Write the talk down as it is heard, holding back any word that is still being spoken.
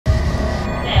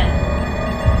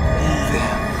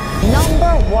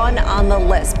one on the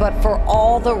list, but for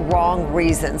all the wrong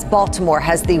reasons. Baltimore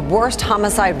has the worst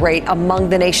homicide rate among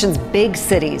the nation's big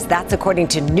cities. That's according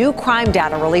to new crime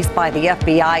data released by the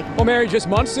FBI. Well, Mary, just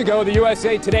months ago, the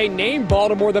USA Today named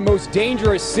Baltimore the most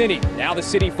dangerous city. Now the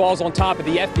city falls on top of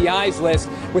the FBI's list.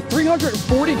 With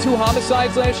 342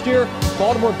 homicides last year,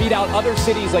 Baltimore beat out other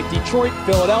cities like Detroit,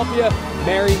 Philadelphia,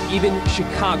 Mary, even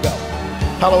Chicago.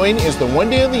 Halloween is the one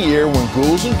day of the year when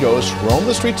ghouls and ghosts roam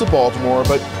the streets of Baltimore,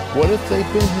 but what if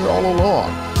they've been here all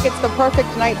along? It's the perfect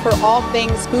night for all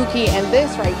things spooky, and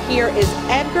this right here is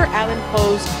Edgar Allan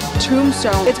Poe's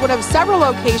tombstone. It's one of several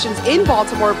locations in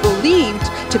Baltimore believed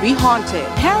to be haunted.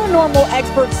 Paranormal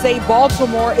experts say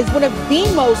Baltimore is one of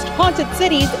the most haunted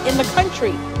cities in the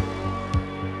country.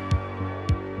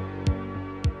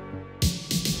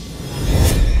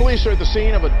 Police are at the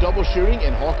scene of a double shooting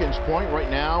in Hawkins Point. Right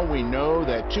now, we know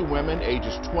that two women,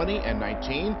 ages 20 and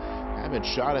 19, have been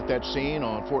shot at that scene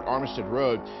on Fort Armistead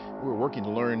Road. We're working to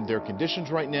learn their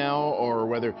conditions right now or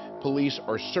whether police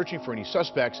are searching for any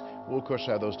suspects. We'll, of course,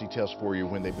 have those details for you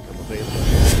when they become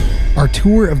available. Our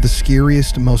tour of the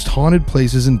scariest, most haunted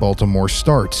places in Baltimore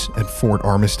starts at Fort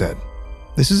Armistead.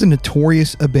 This is a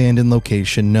notorious abandoned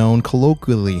location known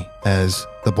colloquially as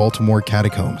the Baltimore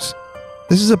Catacombs.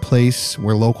 This is a place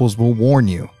where locals will warn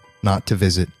you not to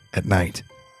visit at night.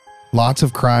 Lots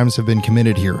of crimes have been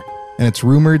committed here, and it's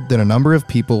rumored that a number of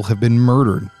people have been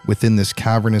murdered within this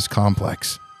cavernous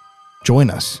complex. Join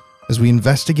us as we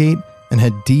investigate and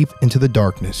head deep into the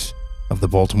darkness of the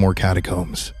Baltimore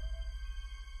Catacombs.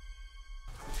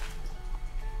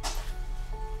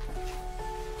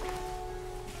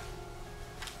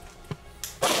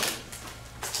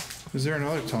 Is there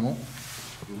another tunnel?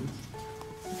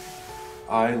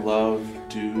 I love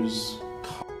Dew's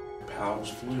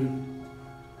pouch flute,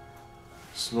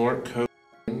 snort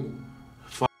cocaine,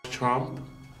 fuck Trump,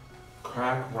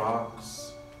 crack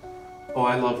rocks. Oh,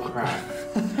 I love crack.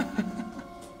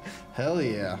 Hell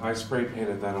yeah. I spray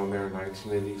painted that on there in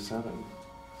 1987.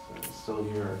 So it's still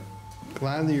here.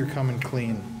 Glad that you're coming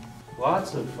clean.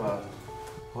 Lots of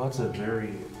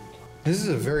very... This is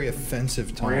a very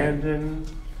offensive tunnel. Brandon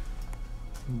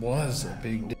was a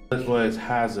big dick.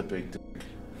 Has a big dick.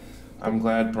 I'm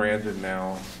glad Brandon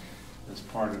now is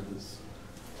part of this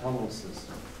tunnel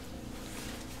system.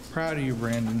 Proud of you,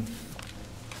 Brandon.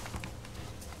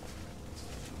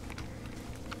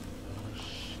 Oh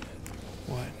shit.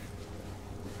 What?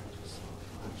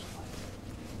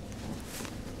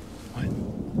 What?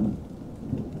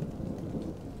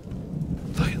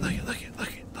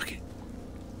 Look it.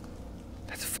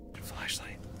 That's a fucking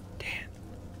flashlight. Dan.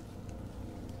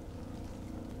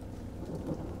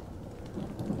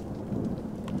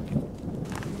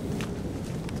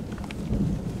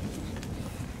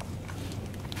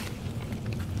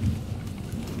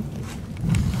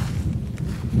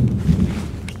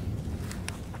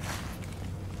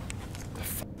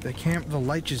 The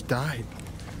light just died.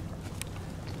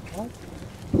 What?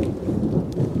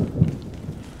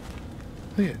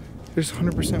 Look at it. There's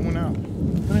 100% went out.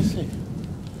 What did I see?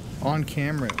 On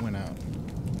camera it went out.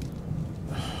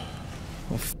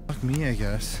 Well, fuck me, I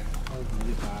guess. Oh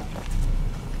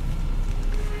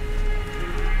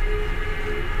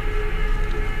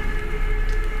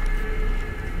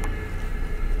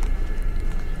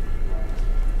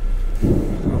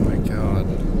my god.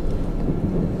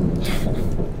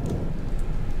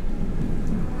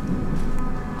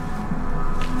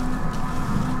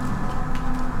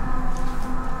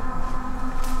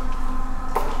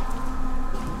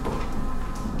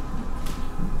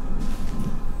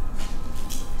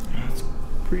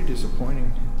 Pretty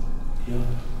disappointing. Yeah.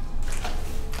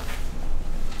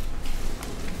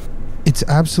 It's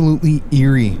absolutely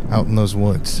eerie out in those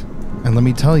woods. And let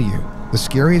me tell you, the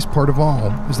scariest part of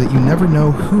all is that you never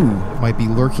know who might be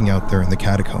lurking out there in the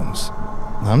catacombs.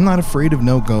 I'm not afraid of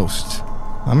no ghosts.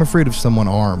 I'm afraid of someone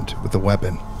armed with a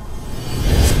weapon.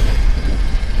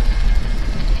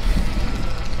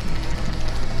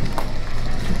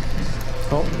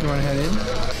 Oh, you want to head in?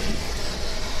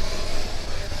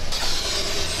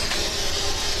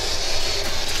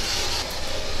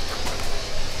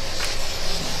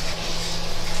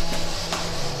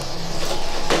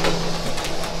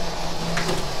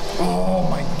 Oh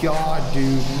my god,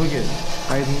 dude. Look at it.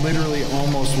 I literally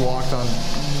almost walked on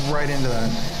right into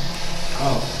that.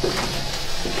 Oh.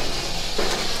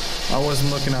 I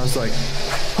wasn't looking, I was like,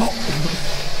 oh.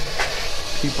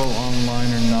 People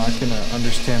online are not gonna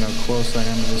understand how close I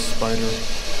am to this spider.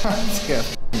 It's got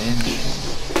an inch.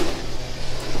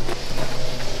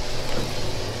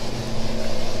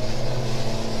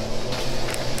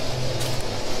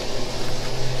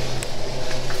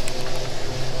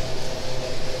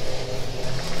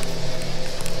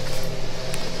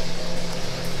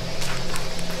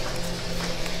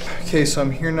 Okay, so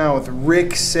I'm here now with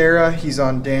Rick, Sarah. He's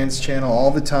on Dan's channel all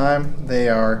the time. They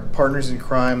are partners in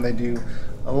crime. They do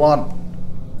a lot.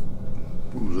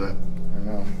 What was that? I don't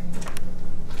know.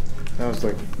 That was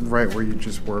like right where you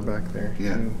just were back there.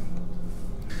 Yeah.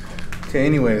 Okay,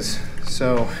 anyways,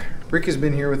 so Rick has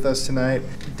been here with us tonight.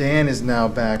 Dan is now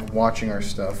back watching our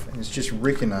stuff, and it's just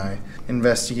Rick and I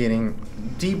investigating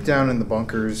deep down in the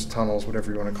bunkers, tunnels,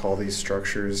 whatever you want to call these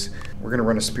structures. We're gonna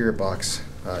run a spirit box.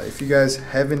 If you guys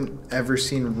haven't ever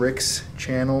seen Rick's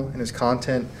channel and his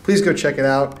content, please go check it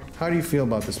out. How do you feel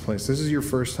about this place? This is your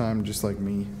first time, just like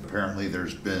me. Apparently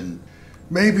there's been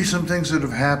maybe some things that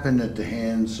have happened at the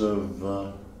hands of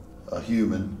a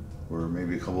human, where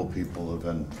maybe a couple of people have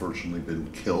unfortunately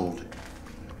been killed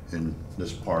in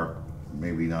this park,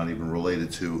 maybe not even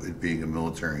related to it being a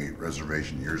military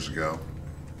reservation years ago.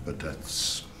 But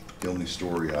that's the only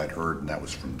story I'd heard, and that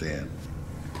was from Dan.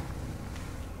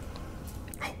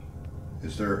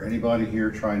 Is there anybody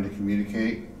here trying to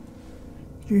communicate?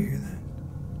 Did you hear that?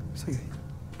 It's like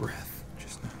a breath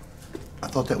just now. I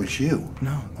thought that was you.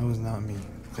 No, that was not me.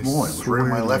 Come on, it was right in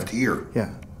my left ear.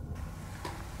 Yeah.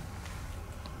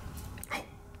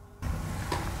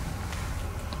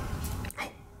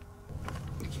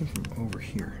 It came from over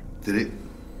here. Did it?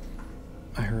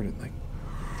 I heard it like.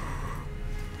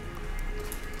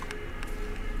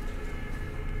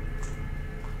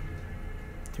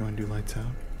 Do you want to do lights out?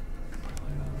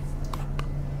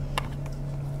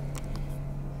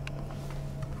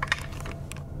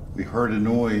 We heard a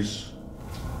noise.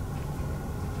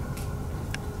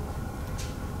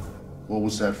 What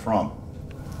was that from?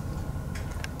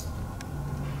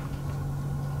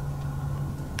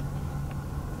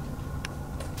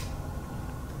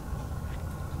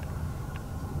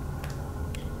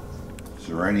 Is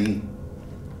there any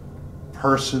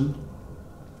person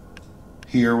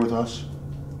here with us?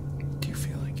 Do you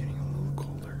feel like getting a little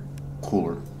colder?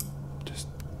 Cooler. Just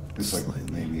It's like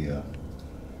slightly. maybe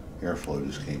airflow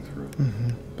just came through.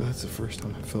 But that's the first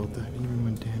time I felt that. Even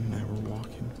when Dan and I were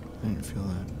walking, I didn't feel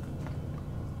that.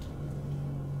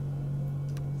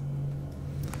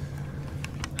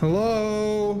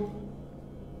 Hello?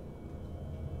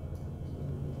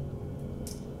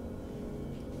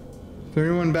 Is there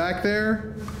anyone back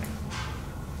there?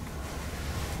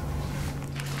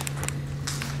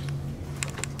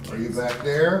 Are you back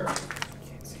there?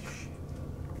 Can't see shit.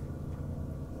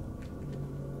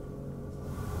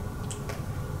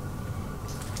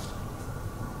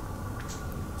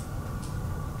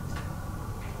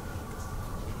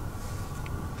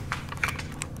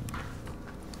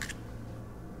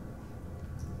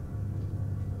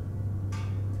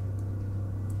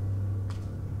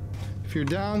 If you're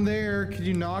down there, could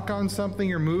you knock on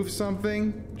something or move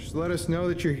something? Just let us know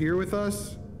that you're here with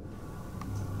us.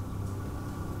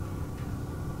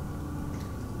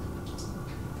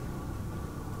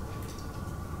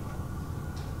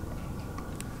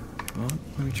 Well,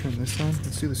 let me turn this on.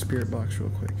 Let's do the spirit box real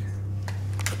quick.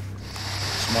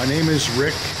 So my name is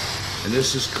Rick, and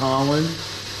this is Colin.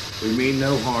 We mean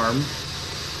no harm.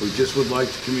 We just would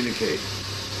like to communicate.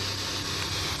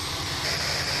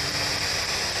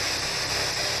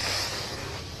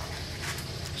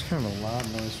 It's kind of a loud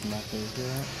noise from back there. You hear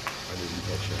that? I didn't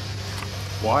catch it.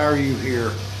 Why are you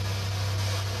here?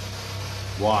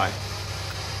 Why?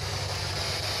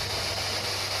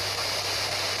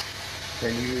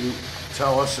 Can you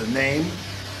tell us a name?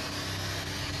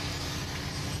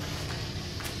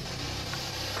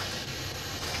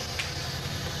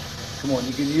 Come on,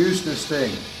 you can use this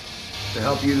thing to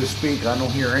help you to speak. I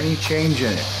don't hear any change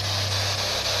in it.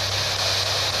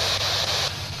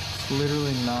 It's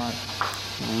literally not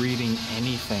reading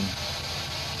anything.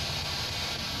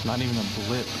 Not even a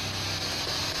blip.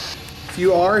 If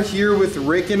you are here with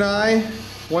Rick and I,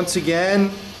 once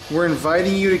again, we're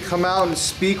inviting you to come out and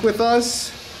speak with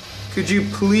us. Could you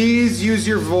please use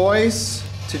your voice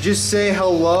to just say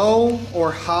hello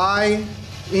or hi,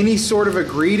 any sort of a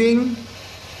greeting?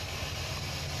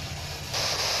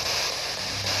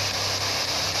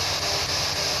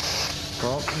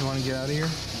 Well, you want to get out of here?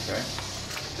 Okay.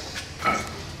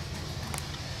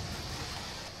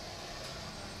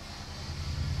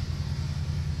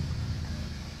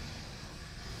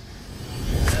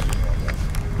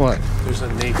 What? There's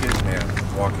a naked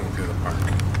man walking through the park.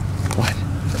 What?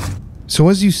 So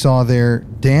as you saw there,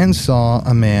 Dan saw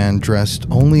a man dressed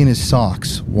only in his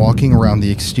socks walking around the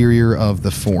exterior of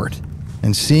the fort.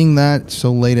 And seeing that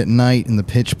so late at night in the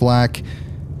pitch black,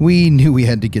 we knew we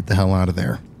had to get the hell out of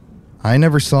there. I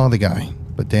never saw the guy,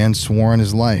 but Dan swore on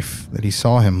his life that he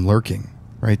saw him lurking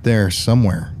right there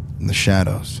somewhere in the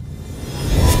shadows.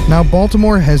 Now,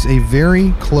 Baltimore has a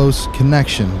very close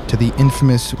connection to the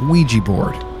infamous Ouija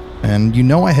board, and you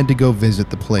know I had to go visit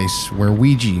the place where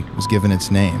Ouija was given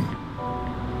its name.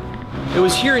 It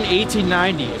was here in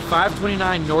 1890 at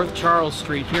 529 North Charles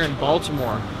Street here in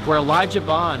Baltimore where Elijah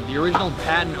Bond, the original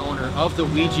patent owner of the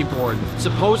Ouija board,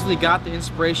 supposedly got the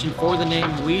inspiration for the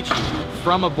name Ouija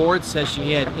from a board session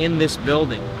he had in this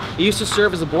building. It used to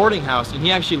serve as a boarding house, and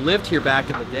he actually lived here back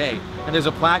in the day. And there's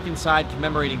a plaque inside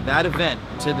commemorating that event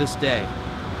to this day.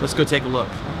 Let's go take a look.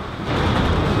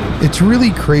 It's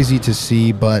really crazy to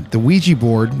see, but the Ouija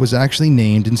board was actually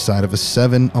named inside of a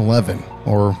 7-Eleven,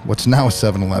 or what's now a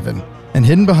 7-Eleven. And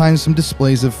hidden behind some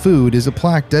displays of food is a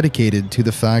plaque dedicated to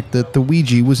the fact that the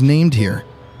Ouija was named here.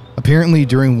 Apparently,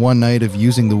 during one night of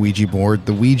using the Ouija board,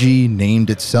 the Ouija named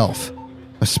itself.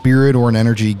 A spirit or an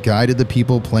energy guided the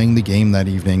people playing the game that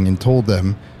evening and told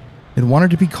them it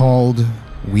wanted to be called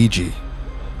Ouija.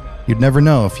 You'd never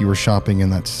know if you were shopping in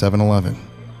that 7-Eleven.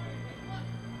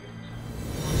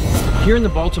 Here in the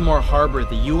Baltimore Harbor,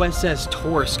 the USS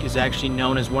Torsk is actually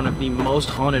known as one of the most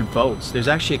haunted boats. There's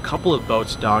actually a couple of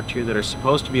boats docked here that are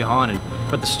supposed to be haunted,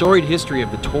 but the storied history of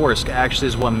the Torsk actually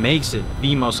is what makes it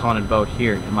the most haunted boat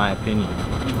here, in my opinion.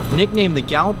 Nicknamed the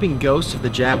Galloping Ghost of the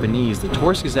Japanese, the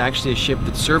Torsk is actually a ship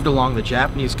that served along the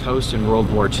Japanese coast in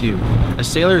World War II. A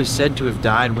sailor is said to have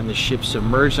died when the ship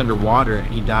submerged underwater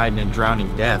and he died in a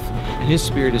drowning death, and his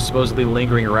spirit is supposedly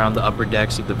lingering around the upper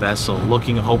decks of the vessel,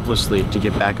 looking hopelessly to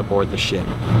get back aboard the ship.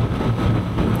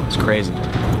 It's crazy.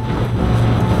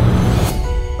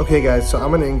 Okay guys, so I'm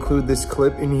going to include this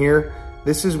clip in here.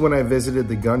 This is when I visited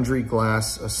the Gundry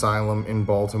Glass Asylum in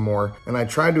Baltimore, and I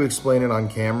tried to explain it on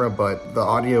camera, but the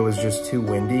audio is just too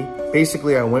windy.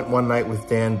 Basically, I went one night with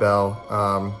Dan Bell.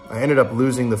 I ended up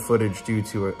losing the footage due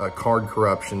to a card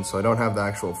corruption, so I don't have the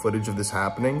actual footage of this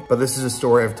happening, but this is a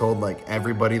story I've told like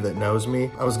everybody that knows me.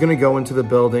 I was gonna go into the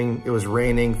building. It was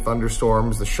raining,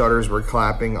 thunderstorms, the shutters were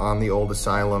clapping on the old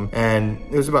asylum, and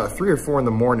it was about 3 or 4 in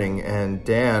the morning, and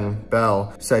Dan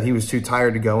Bell said he was too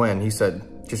tired to go in. He said,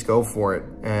 just go for it.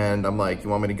 And I'm like, you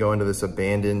want me to go into this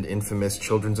abandoned, infamous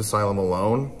children's asylum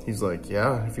alone? He's like,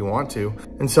 yeah, if you want to.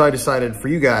 And so I decided for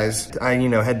you guys, I,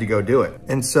 had to go do it.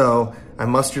 And so I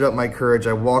mustered up my courage.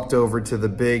 I walked over to the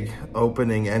big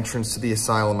opening entrance to the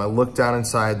asylum. I looked down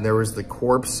inside and there was the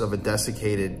corpse of a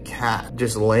desiccated cat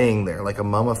just laying there like a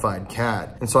mummified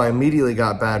cat. And so I immediately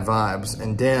got bad vibes,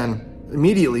 and Dan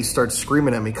immediately starts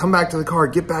screaming at me, come back to the car,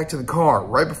 get back to the car,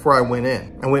 right before I went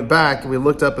in. I went back and we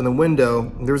looked up in the window,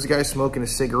 and there was a guy smoking a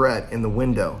cigarette in the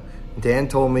window. Dan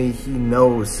told me he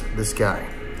knows this guy.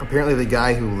 Apparently the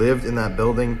guy who lived in that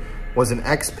building was an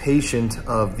ex-patient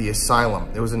of the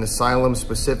asylum. It was an asylum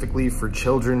specifically for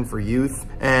children, for youth.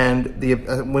 And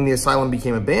when the asylum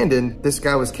became abandoned, this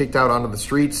guy was kicked out onto the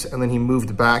streets, and then he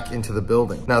moved back into the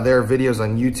building. Now, there are videos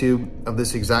on YouTube of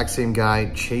this exact same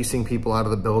guy chasing people out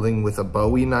of the building with a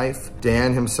Bowie knife.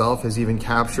 Dan himself has even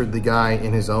captured the guy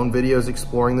in his own videos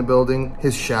exploring the building,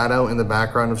 his shadow in the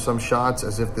background of some shots,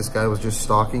 as if this guy was just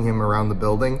stalking him around the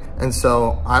building. And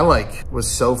so I was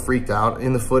so freaked out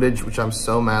in the footage, which I'm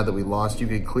so mad that we lost. You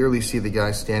could clearly see the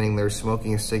guy standing there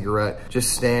smoking a cigarette,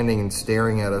 just standing and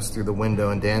staring at us through the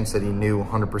window, and Dan said he knew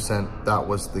 100% that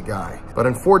was the guy. But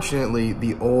unfortunately,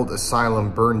 the old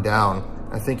asylum burned down,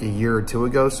 I think a year or 2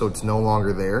 ago, so it's no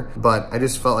longer there. But I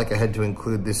just felt like I had to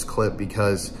include this clip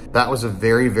because that was a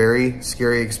very, very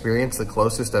scary experience, the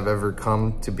closest I've ever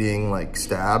come to being like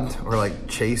stabbed or like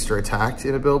chased or attacked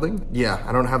in a building. Yeah,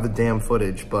 I don't have the damn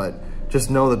footage, but just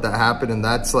know that that happened, and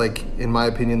that's like, in my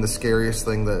opinion, the scariest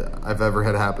thing that I've ever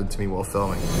had happen to me while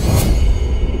filming.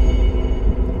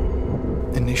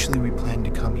 Initially, we planned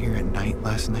to come here at night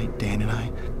last night, Dan and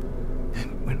I.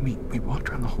 And when we walked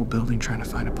around the whole building trying to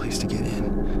find a place to get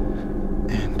in,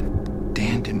 and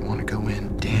Dan didn't want to go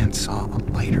in. Dan saw a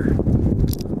lighter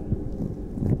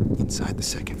inside the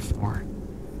 2nd floor.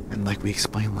 And like we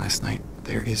explained last night,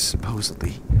 there is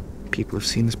supposedly, people have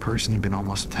seen this person and been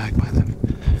almost attacked by them.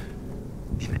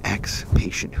 An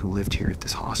ex-patient who lived here at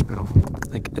this hospital.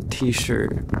 Like a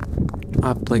t-shirt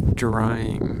up, like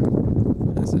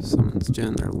drying, as if someone's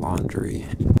doing their laundry.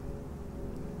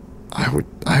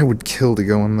 I would kill to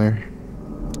go in there.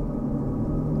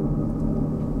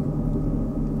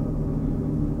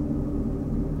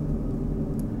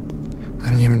 I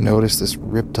didn't even notice this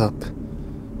ripped up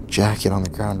jacket on the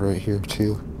ground right here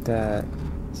too. That's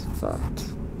fucked.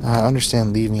 I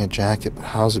understand leaving a jacket, but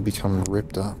how's it become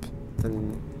ripped up? The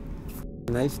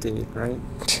knife did, right?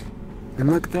 And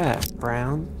look at that,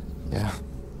 brown. Yeah.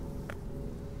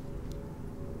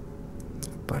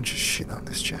 A bunch of shit on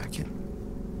this jacket.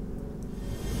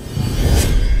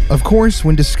 Of course,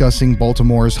 when discussing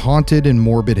Baltimore's haunted and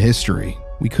morbid history,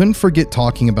 we couldn't forget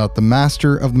talking about the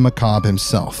master of the macabre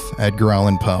himself, Edgar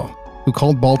Allan Poe, who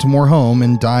called Baltimore home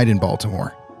and died in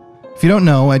Baltimore. If you don't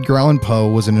know, Edgar Allan Poe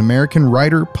was an American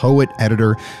writer, poet,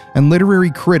 editor, and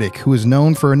literary critic who is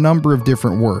known for a number of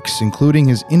different works, including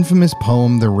his infamous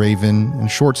poem The Raven and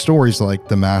short stories like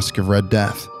The Masque of Red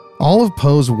Death. All of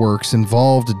Poe's works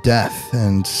involved death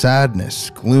and sadness,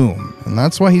 gloom, and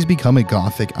that's why he's become a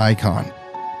Gothic icon.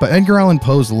 But Edgar Allan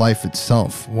Poe's life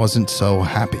itself wasn't so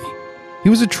happy. He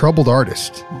was a troubled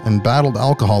artist and battled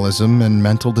alcoholism and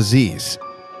mental disease.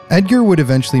 Edgar would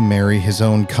eventually marry his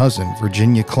own cousin,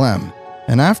 Virginia Clem,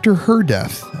 and after her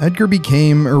death, Edgar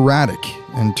became erratic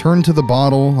and turned to the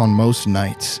bottle on most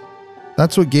nights.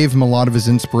 That's what gave him a lot of his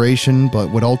inspiration, but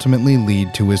would ultimately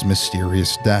lead to his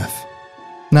mysterious death.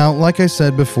 Now, like I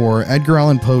said before, Edgar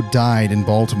Allan Poe died in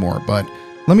Baltimore, but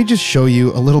let me just show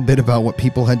you a little bit about what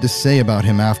people had to say about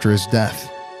him after his death.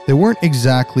 They weren't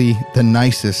exactly the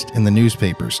nicest in the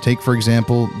newspapers. Take, for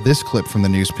example, this clip from the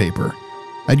newspaper.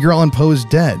 Edgar Allan Poe is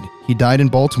dead. He died in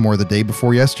Baltimore the day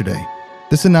before yesterday.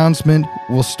 This announcement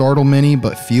will startle many,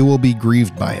 but few will be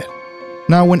grieved by it.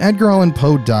 Now, when Edgar Allan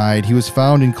Poe died, he was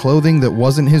found in clothing that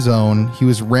wasn't his own. He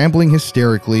was rambling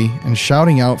hysterically and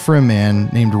shouting out for a man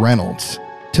named Reynolds.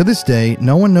 To this day,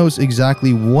 no one knows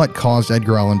exactly what caused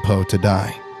Edgar Allan Poe to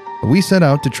die, but we set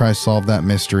out to try to solve that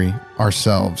mystery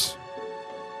ourselves.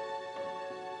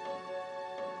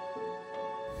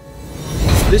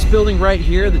 This building right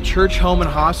here, the Church Home and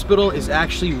Hospital, is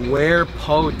actually where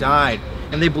Poe died.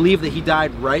 And they believe that he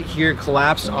died right here,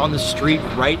 collapsed on the street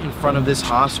right in front of this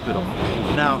hospital.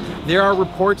 Now, there are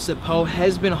reports that Poe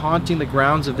has been haunting the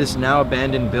grounds of this now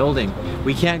abandoned building.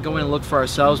 We can't go in and look for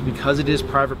ourselves because it is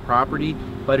private property,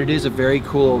 but it is a very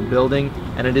cool old building,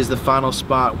 and it is the final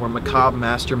spot where macabre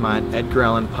mastermind Edgar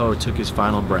Allan Poe took his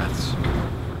final breaths.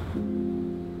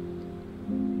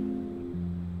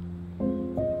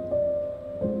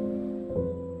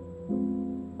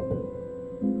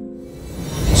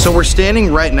 So we're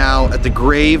standing right now at the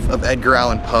grave of Edgar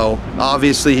Allan Poe.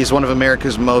 Obviously, he's one of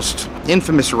America's most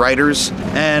infamous writers,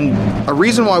 and a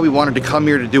reason why we wanted to come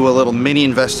here to do a little mini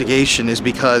investigation is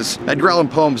because Edgar Allan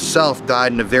Poe himself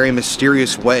died in a very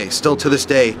mysterious way. Still to this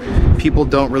day, people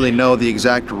don't really know the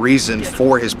exact reason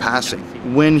for his passing.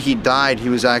 When he died, he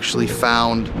was actually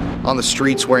found on the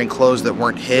streets wearing clothes that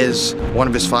weren't his. One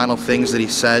of his final things that he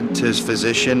said to his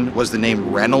physician was the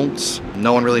name Reynolds.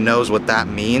 No one really knows what that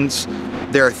means.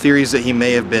 There are theories that he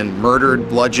may have been murdered,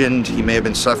 bludgeoned, he may have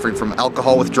been suffering from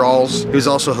alcohol withdrawals. He was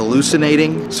also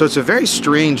hallucinating. So it's a very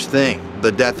strange thing,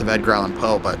 the death of Edgar Allan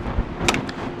Poe, but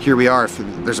here we are. If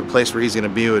there's a place where he's gonna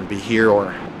be, it would be here,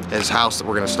 or his house that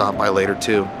we're gonna stop by later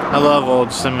too. I love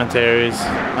old cemeteries.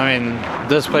 I mean,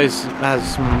 this place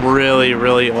has some really,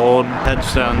 really old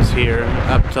headstones here,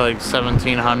 up to like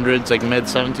 1700s, like mid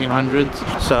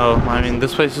 1700s. So, I mean,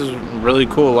 this place is really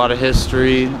cool. A lot of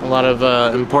history, a lot of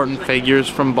important figures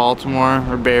from Baltimore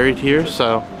are buried here.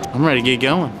 So, I'm ready to get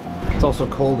going. It's also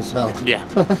cold as hell. Yeah,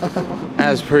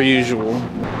 as per usual.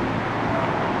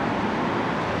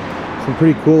 Some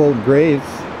pretty cool old graves.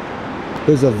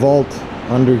 There's a vault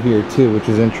under here too, which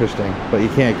is interesting, but you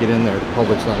can't get in there. The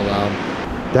public's not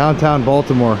allowed. Downtown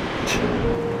Baltimore.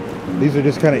 These are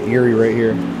just kind of eerie right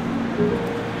here.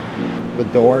 The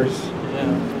doors.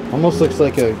 Yeah. Almost looks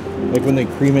like when they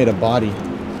cremate a body.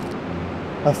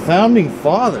 A founding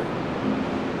father.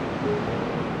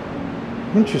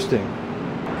 Interesting.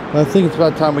 I think it's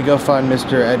about time we go find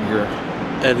Mr. Edgar.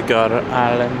 Edgar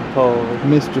Allan Poe.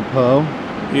 Mr. Poe.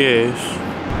 Yes.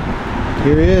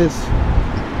 Here he is.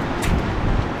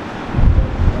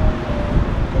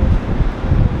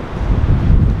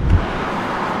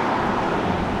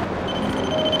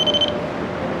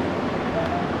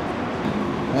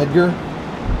 Edgar,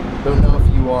 don't know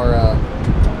if you are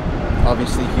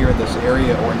obviously here in this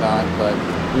area or not, but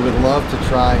we would love to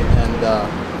try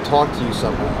and talk to you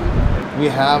somehow. We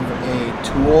have a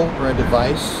tool or a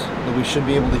device that we should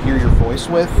be able to hear your voice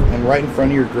with, and right in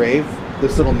front of your grave,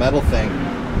 this little metal thing,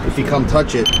 if you come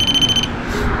touch it,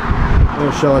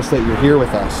 it'll show us that you're here with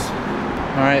us.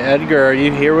 All right, Edgar, are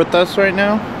you here with us right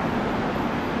now?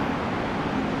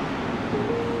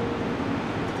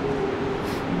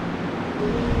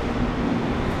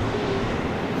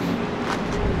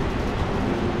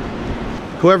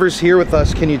 Whoever's here with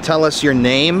us, can you tell us your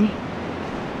name?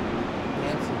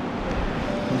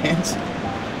 Nancy.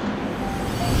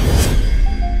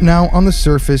 Now, on the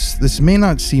surface, this may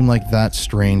not seem like that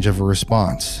strange of a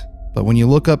response, but when you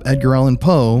look up Edgar Allan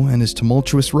Poe and his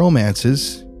tumultuous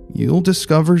romances, you'll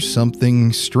discover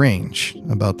something strange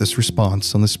about this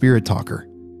response on the Spirit Talker.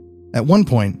 At one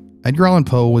point, Edgar Allan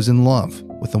Poe was in love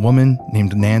with a woman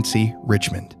named Nancy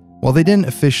Richmond. While they didn't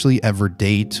officially ever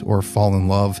date or fall in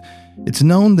love, it's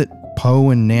known that Poe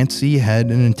and Nancy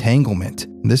had an entanglement.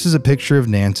 This is a picture of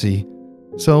Nancy.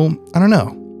 So, I don't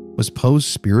know. Was Poe's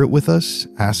spirit with us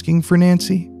asking for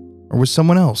Nancy? Or was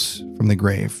someone else from the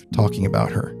grave talking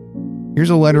about her? Here's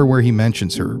a letter where he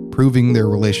mentions her, proving their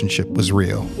relationship was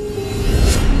real.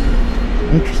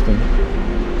 Interesting.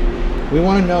 We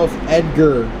want to know if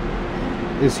Edgar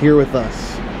is here with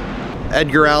us.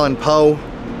 Edgar Allan Poe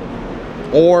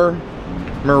or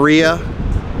Maria.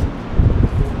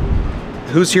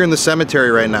 Who's here in the cemetery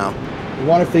right now? We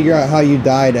want to figure out how you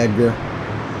died, Edgar.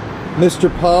 Mr.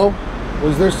 Poe,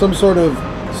 was there some sort of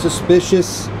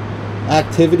suspicious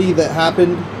activity that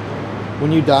happened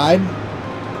when you died?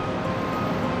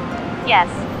 Yes.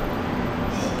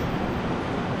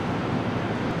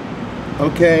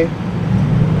 Okay.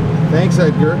 Thanks,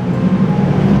 Edgar.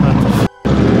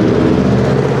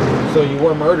 So you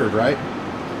were murdered, right?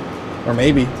 Or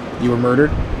maybe you were murdered?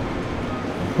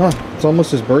 Huh, it's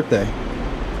almost his birthday.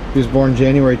 He was born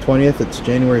January 20th, it's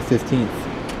January 15th.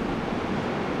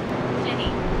 Jenny.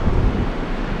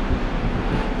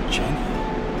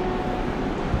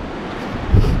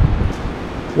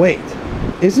 Wait,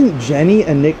 isn't Jenny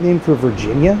a nickname for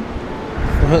Virginia?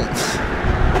 What?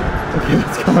 Okay,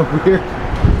 that's kind of weird.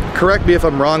 Correct me if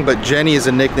I'm wrong, but Jenny is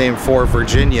a nickname for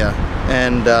Virginia.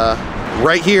 And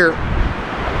right here,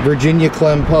 Virginia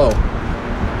Clem Poe.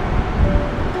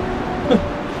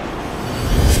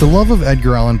 The love of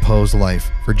Edgar Allan Poe's life,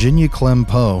 Virginia Clem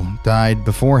Poe, died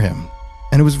before him.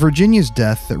 And it was Virginia's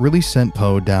death that really sent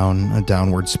Poe down a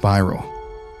downward spiral.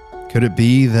 Could it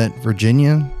be that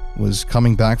Virginia was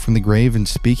coming back from the grave and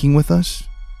speaking with us?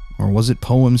 Or was it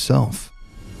Poe himself?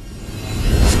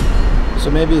 So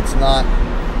maybe it's not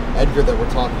Edgar that we're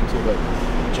talking to, but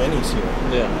Jenny's here.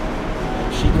 Yeah.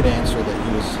 And she could answer that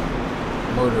he was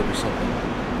murdered or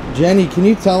something. Jenny, can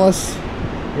you tell us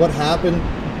what happened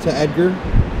to Edgar?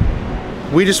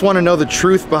 We just want to know the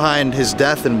truth behind his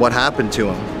death and what happened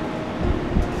to him.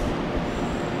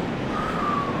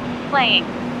 Playing.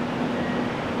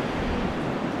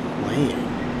 Playing?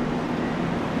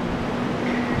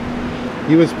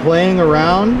 He was playing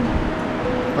around?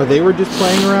 Or they were just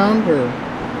playing around? Or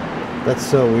that's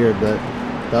so weird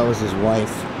that was his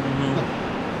wife.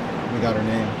 We got her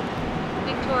name.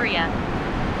 Victoria.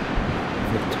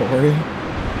 Victoria?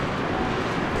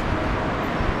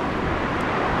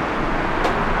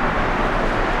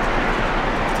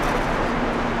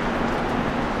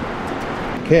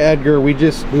 Okay, Edgar, we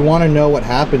want to know what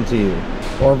happened to you.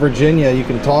 Or Virginia, you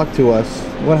can talk to us.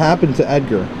 What happened to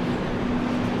Edgar?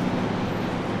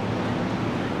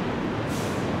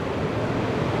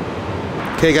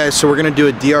 Okay guys, so we're gonna do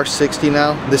a DR60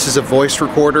 now. This is a voice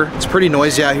recorder. It's pretty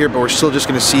noisy out here, but we're still just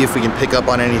gonna see if we can pick up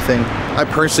on anything. I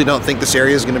personally don't think this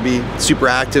area is gonna be super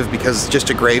active because it's just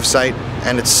a grave site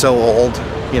and it's so old.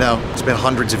 You know, it's been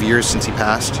hundreds of years since he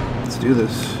passed. Let's do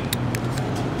this.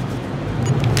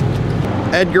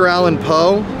 Edgar Allan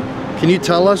Poe, can you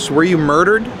tell us, were you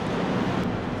murdered?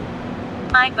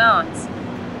 My bones.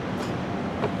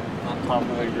 On top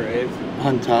of the grave.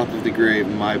 On top of the grave,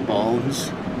 my bones.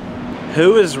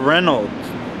 Who is Reynolds?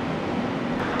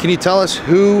 Can you tell us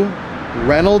who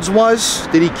Reynolds was?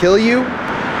 Did he kill you?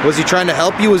 Was he trying to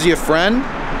help you? Was he a friend?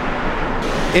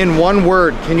 In one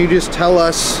word, can you just tell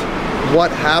us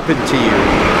what happened to you?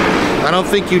 I don't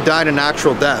think you died a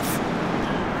natural death.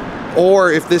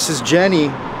 Or if this is Jenny,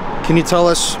 can you tell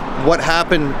us what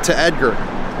happened to Edgar?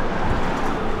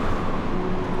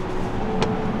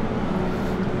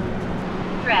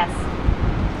 Dress.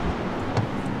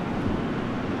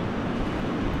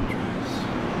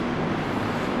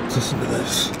 Let's listen to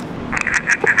this.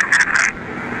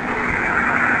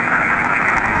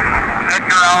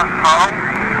 Edgar Allan Poe,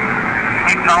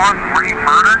 can you tell us, were you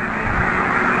murdered?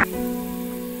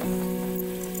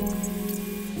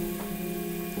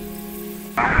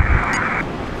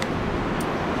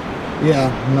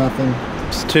 Yeah, nothing.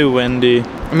 It's too windy.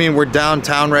 I mean, we're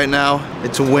downtown right now.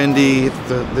 It's windy.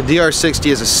 The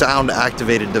DR60 is a sound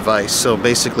activated device. So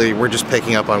basically we're just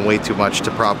picking up on way too much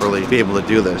to properly be able to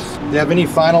do this. Do you have any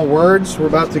final words? We're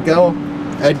about to go.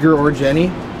 Edgar or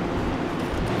Jenny?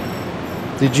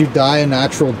 Did you die a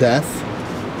natural death?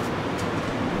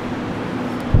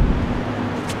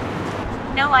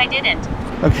 No, I didn't.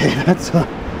 Okay, that's a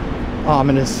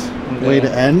ominous way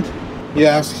to end. You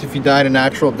asked if you died a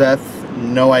natural death.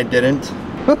 No, I didn't.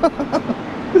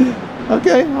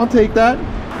 Okay, I'll take that.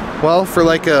 Well, for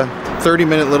like a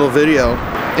 30-minute little video,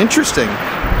 interesting.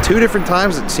 2 different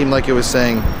times it seemed like it was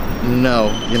saying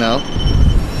no, you know?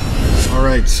 All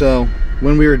right, so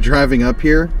when we were driving up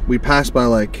here, we passed by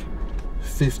like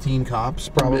 15 cops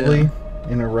probably.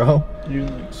 in a row. You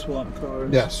like SWAT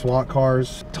cars? Yeah, SWAT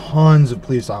cars, tons of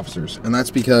police officers. And that's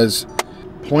because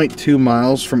 0.2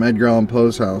 miles from Edgar Allan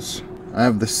Poe's house, I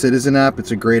have the Citizen app.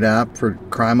 It's a great app for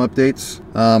crime updates.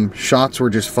 Shots were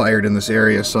just fired in this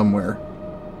area somewhere.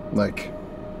 Like,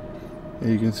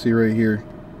 you can see right here,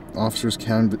 officers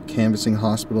canvassing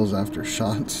hospitals after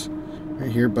shots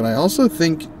right here. But I also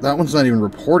think that one's not even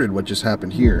reported what just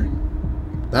happened here.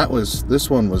 This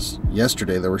one was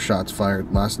yesterday. There were shots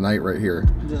fired last night right here.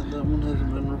 Yeah, that one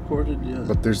hasn't been reported yet.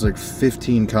 But there's like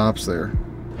 15 cops there.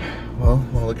 Well,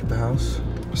 wanna look at the house?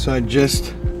 So I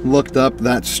just looked up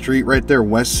that street right there,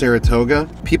 West Saratoga.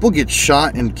 People get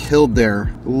shot and killed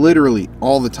there literally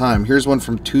all the time. Here's one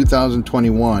from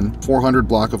 2021, 400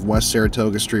 block of West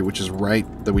Saratoga Street, which is right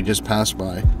that we just passed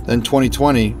by. Then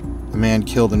 2020, a man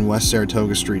killed in West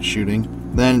Saratoga Street shooting.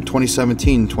 Then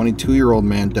 2017, 22-year-old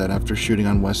man dead after shooting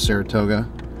on West Saratoga.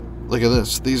 Look at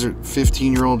this. These are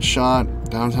 15-year-old shot,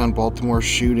 downtown Baltimore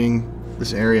shooting.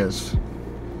 This area is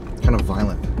kind of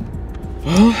violent.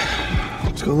 Well,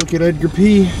 let's go look at Edgar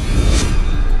P.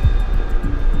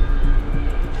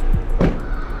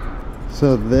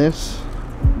 So this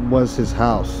was his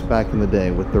house back in the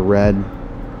day with the red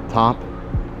top.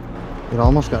 It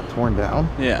almost got torn down.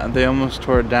 Yeah, they almost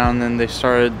tore it down. Then they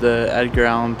started the Edgar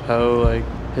Allan Poe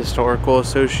Historical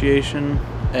Association,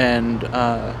 and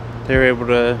they were able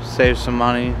to save some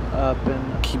money up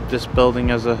and keep this building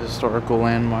as a historical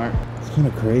landmark. It's kind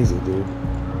of crazy, dude.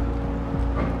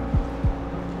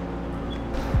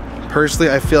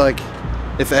 Personally, I feel like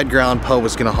if Edgar Allan Poe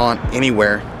was gonna haunt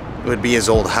anywhere, it would be his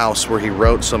old house where he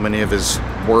wrote so many of his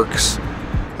works.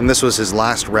 And this was his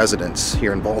last residence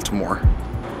here in Baltimore.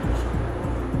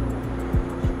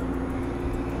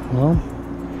 Well,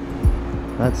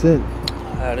 that's it.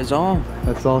 That is all.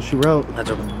 That's all she wrote. That's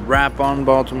a wrap on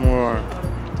Baltimore.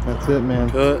 That's it, man.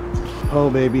 Cut. Oh,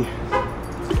 baby.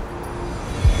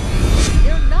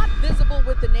 They're not visible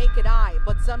with the naked eye,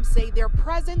 but some say their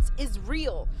presence is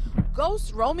real.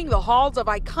 Ghosts roaming the halls of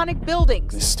iconic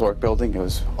buildings. This historic building, it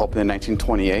was opened in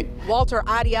 1928. Walter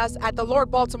Arias at the Lord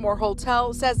Baltimore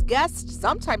Hotel says guests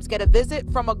sometimes get a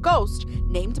visit from a ghost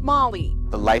named Molly.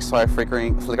 The lights started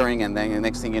flickering, and then the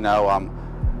next thing you know,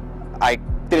 I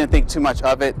didn't think too much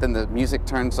of it. Then the music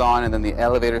turns on, and then the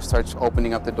elevator starts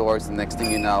opening up the doors. The next thing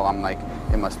you know, I'm like,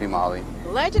 it must be Molly.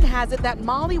 Legend has it that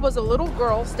Molly was a little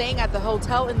girl staying at the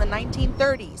hotel in the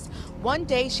 1930s. One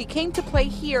day she came to play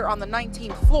here on the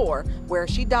 19th floor where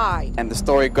she died. And the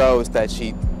story goes that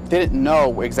she didn't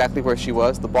know exactly where she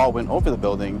was. The ball went over the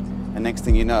building, and next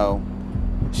thing you know,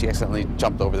 she accidentally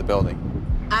jumped over the building.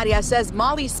 Arias says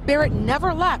Molly's spirit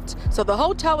never left, so the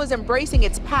hotel is embracing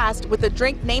its past with a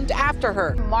drink named after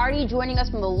her. Marty joining us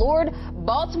from the Lord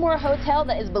Baltimore Hotel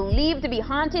that is believed to be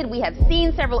haunted. We have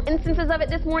seen several instances of it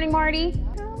this morning, Marty.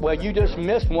 Well, you just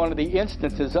missed one of the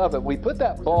instances of it. We put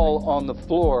that ball on the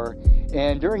floor,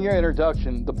 and during your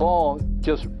introduction, the ball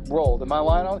just rolled. Am I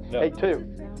lying on it? No. Hey, two.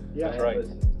 Yeah, that's right.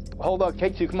 Hold on,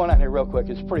 K2, come on out here real quick.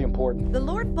 It's pretty important. The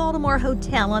Lord Baltimore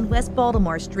Hotel on West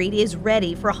Baltimore Street is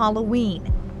ready for Halloween.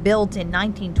 Built in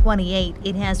 1928,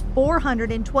 it has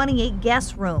 428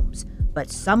 guest rooms,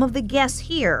 but some of the guests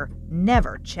here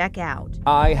never check out.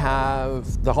 I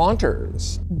have the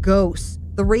haunters. Ghosts,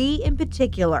 3 in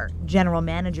particular. General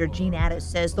Manager Gene Addis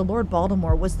says the Lord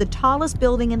Baltimore was the tallest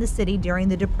building in the city during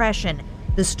the Depression.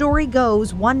 The story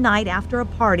goes one night after a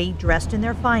party, dressed in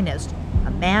their finest,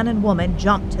 a man and woman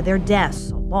jumped to their deaths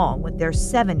along with their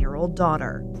 7-year-old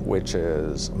daughter. Which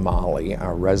is Molly,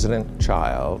 our resident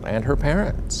child, and her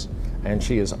parents. And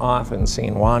she is often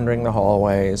seen wandering the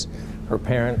hallways, her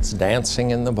parents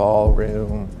dancing in the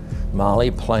ballroom,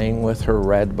 Molly playing with her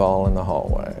red ball in the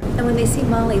hallway. And when they see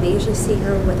Molly, they usually see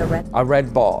her with a red ball? A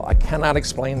red ball. I cannot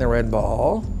explain the red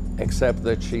ball, except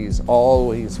that she's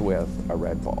always with a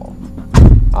red ball.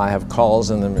 I have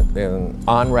calls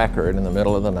on record in the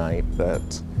middle of the night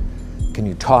that, can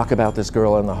you talk about this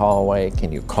girl in the hallway?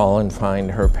 Can you call and find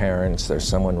her parents? There's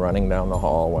someone running down the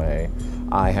hallway.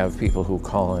 I have people who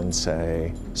call and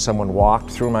say, someone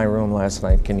walked through my room last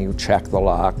night. Can you check the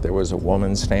lock? There was a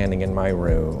woman standing in my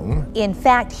room. In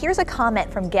fact, here's a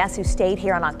comment from guests who stayed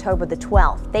here on October the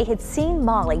 12th. They had seen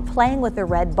Molly playing with a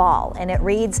red ball, and it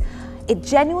reads, "It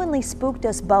genuinely spooked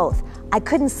us both. I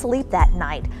couldn't sleep that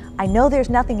night. I know there's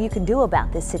nothing you can do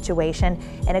about this situation."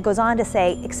 And it goes on to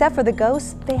say, except for the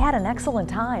ghosts, they had an excellent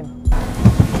time.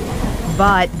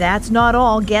 But that's not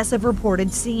all guests have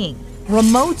reported seeing.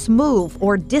 Remotes move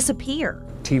or disappear.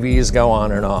 TVs go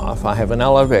on and off. I have an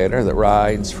elevator that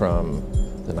rides from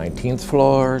the 19th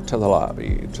floor to the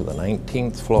lobby, to the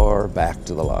 19th floor, back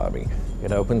to the lobby.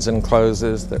 It opens and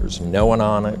closes. There's no one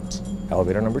on it.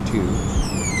 Elevator number 2.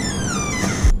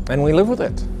 and we live with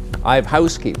it. I have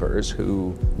housekeepers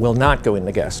who will not go in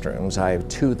the guest rooms. I have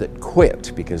 2 that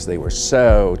quit because they were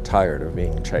so tired of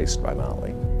being chased by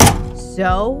Molly.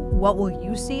 So, what will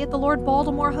you see at the Lord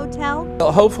Baltimore Hotel?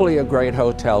 Well, hopefully a great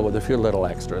hotel with a few little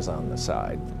extras on the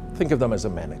side. Think of them as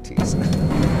amenities.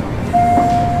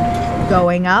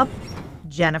 Going up,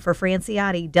 Jennifer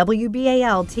Franciotti,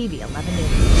 WBAL TV 11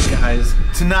 News. Guys,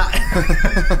 tonight.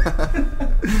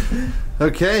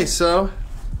 Okay, so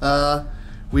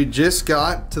we just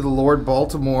got to the Lord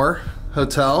Baltimore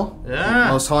Hotel. Yeah.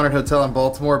 Most haunted hotel in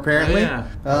Baltimore, apparently. Yeah.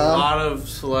 A lot of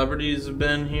celebrities have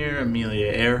been here. Amelia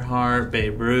Earhart,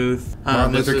 Babe Ruth.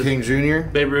 Martin Luther King Jr.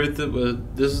 Babe Ruth,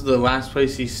 this is the last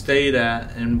place he stayed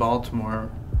at in Baltimore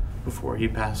before he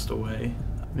passed away.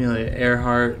 Amelia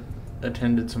Earhart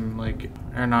attended some like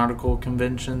aeronautical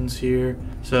conventions here.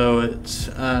 So it's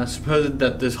supposed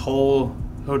that this whole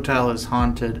hotel is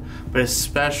haunted, but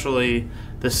especially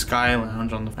the Sky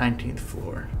Lounge on the 19th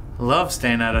floor. I love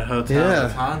staying at a hotel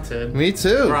that's haunted. Me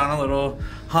too. We're on a little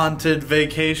haunted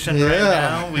vacation right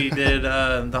now. We did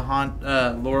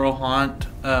the Laurel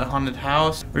haunted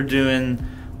house. We're doing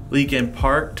Lincoln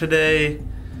Park today,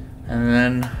 and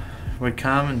then we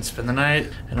come and spend the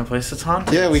night in a place that's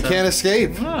haunted. Yeah, we can't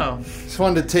escape. No. Just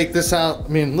wanted to take this out. I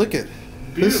mean, look at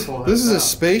Beautiful. This is a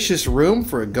spacious room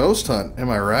for a ghost hunt.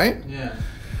 Am I right? Yeah.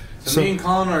 So me and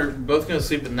Colin are both going to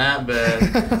sleep in that bed.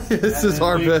 This is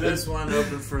our bed. This one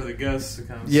open for the ghosts to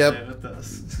come Yep. stay with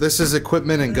us. This is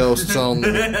equipment and ghosts only.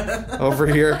 Over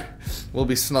here, we'll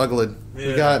be snuggling.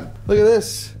 We got, look at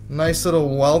this. Nice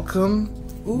little welcome.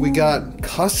 Ooh. We got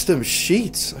custom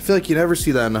sheets. I feel like you never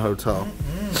see that in a hotel.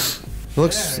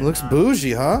 Looks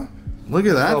bougie, huh? Look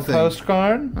at that thing.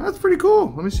 Postcard. Oh, that's pretty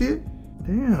cool. Let me see it.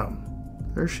 Damn.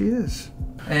 There she is.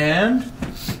 And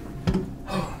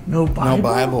no Bible. No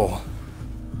Bible.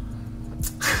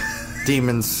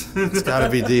 Demons. It's gotta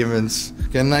be demons.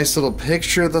 Got a nice little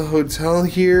picture of the hotel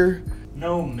here.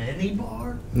 No mini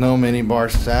bar? No mini bar,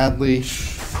 sadly.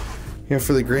 Here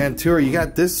for the grand tour, you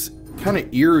got this kind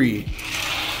of eerie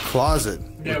closet.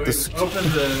 Yeah,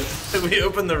 we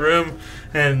opened the room,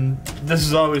 and this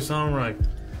is all we saw. And we're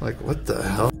like, what the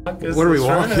hell? What are we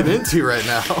walking into right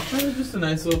now? Just a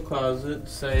nice little closet,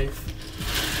 safe.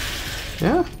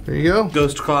 Yeah, there you go.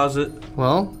 Ghost closet.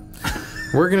 Well,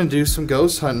 we're gonna do some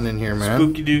ghost hunting in here, man.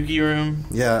 Spooky dooky room.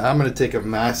 Yeah, I'm gonna take a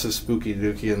massive spooky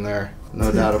dooky in there.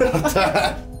 No doubt about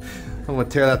that. I'm gonna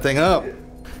tear that thing up.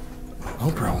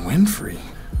 Oprah Winfrey.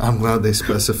 I'm glad they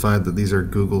specified that these are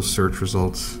Google search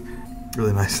results.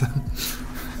 Really nice.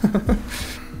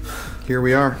 Here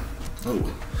we are.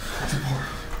 Oh,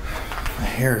 my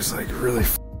hair is like really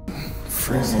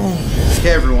freezing. Okay,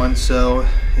 everyone. So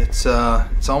it's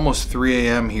almost 3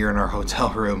 a.m. here in our hotel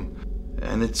room,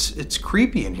 and it's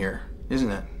creepy in here, isn't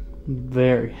it?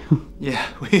 Very. Yeah,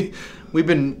 we've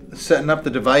been setting up the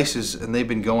devices, and they've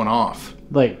been going off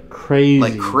like crazy.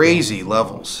 Like crazy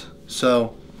levels.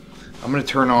 So I'm gonna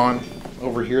turn on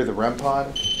over here the REM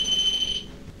pod.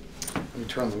 Let me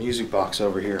turn on the music box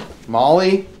over here.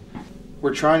 Molly,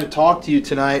 we're trying to talk to you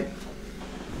tonight.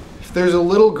 If there's a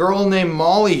little girl named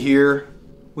Molly here,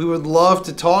 we would love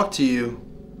to talk to you.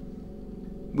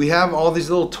 We have all these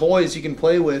little toys you can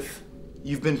play with.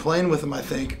 You've been playing with them, I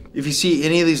think. If you see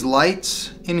any of these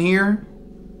lights in here,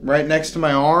 right next to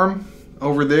my arm,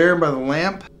 over there by the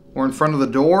lamp, or in front of the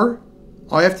door,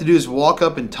 all you have to do is walk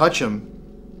up and touch them,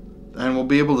 and we'll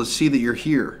be able to see that you're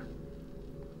here.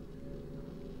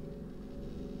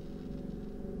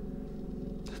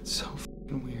 That's so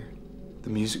fucking weird. The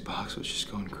music box was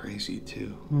just going crazy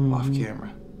too, off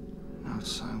camera. Now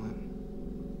it's silent.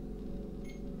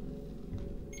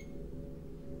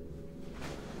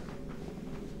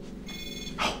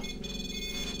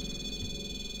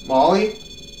 Molly?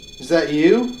 Is that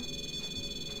you?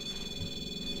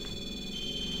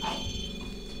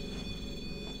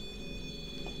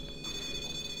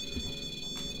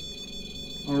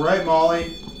 All right, Molly.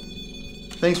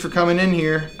 Thanks for coming in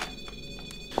here.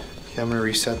 Okay, I'm gonna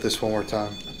reset this one more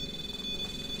time.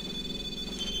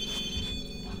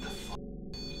 What the fuck?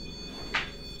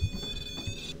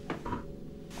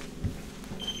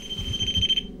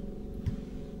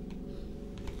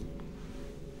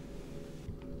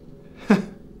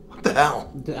 What the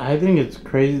hell? I think it's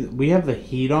crazy. We have the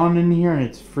heat on in here, and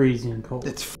it's freezing cold.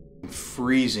 It's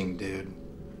freezing, dude.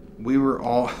 We were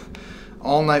all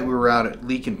night we were out at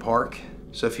Lincoln Park.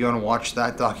 So if you want to watch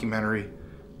that documentary,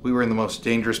 we were in the most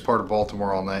dangerous part of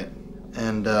Baltimore all night.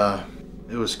 And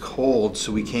it was cold,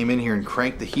 so we came in here and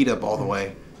cranked the heat up all the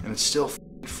way, and it's still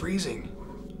freezing.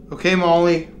 Okay,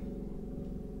 Molly.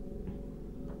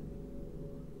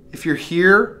 If you're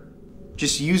here,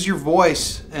 Just use your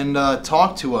voice and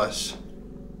talk to us.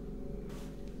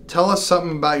 Tell us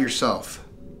something about yourself.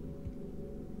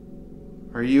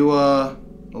 Are you a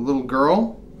little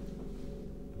girl?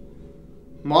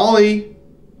 Molly?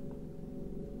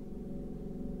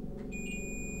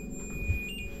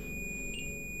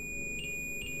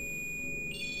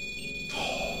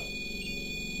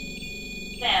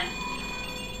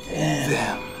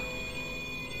 Them.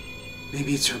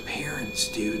 Maybe it's her parents,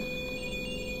 dude.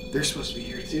 They're supposed to be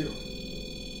here too.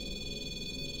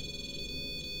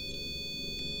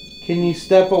 Can you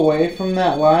step away from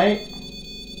that light?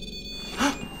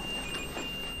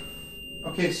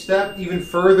 Okay, step even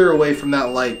further away from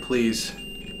that light, please.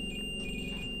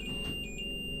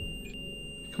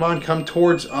 Come on, come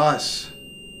towards us.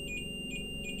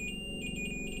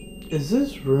 Is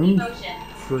this room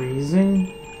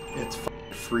freezing? It's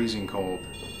freezing cold.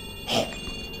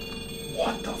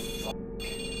 What the fuck?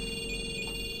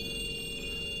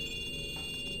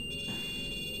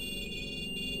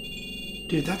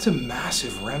 Dude, that's a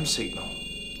massive REM signal.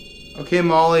 Okay,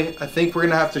 Molly, I think we're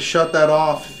gonna have to shut that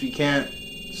off if you can't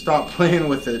stop playing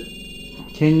with it.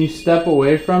 Can you step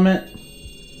away from it?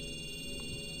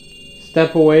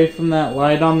 Step away from that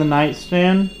light on the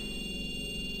nightstand?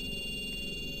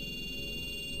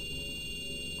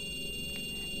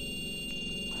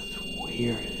 That's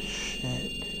weird as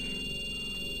shit.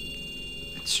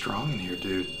 It's strong in here,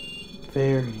 dude.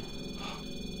 Very.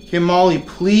 Okay, Molly,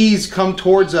 please come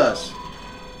towards us.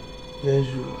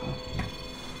 Visual.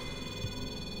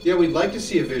 Yeah, we'd like to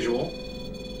see a visual.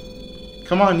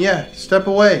 Come on, yeah, step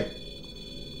away.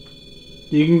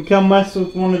 You can come mess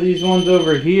with one of these ones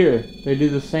over here. They do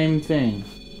the same thing.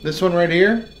 This one right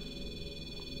here?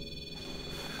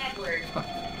 Edward.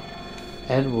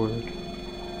 Edward.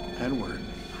 Edward.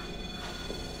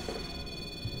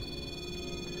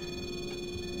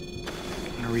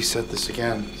 I'm gonna reset this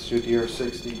again. Studio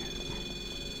 60.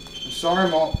 I'm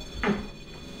sorry, Mom.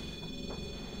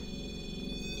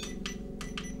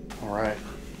 Alright.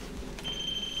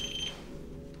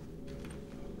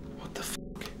 What the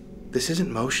fuck? This isn't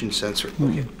motion sensor.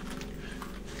 Look at.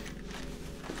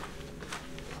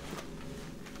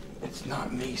 It's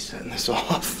not me setting this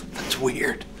off. That's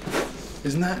weird.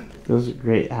 Isn't that? That was a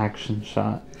great action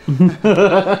shot.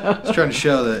 I was trying to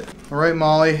show that. Alright,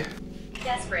 Molly.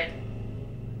 Desperate.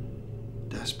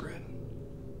 Desperate.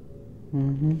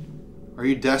 Mm-hmm. Are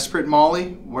you desperate,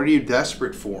 Molly? What are you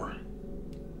desperate for?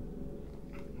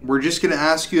 We're just gonna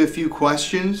ask you a few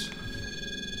questions.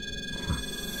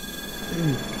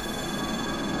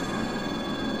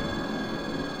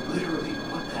 Literally,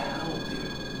 what the hell,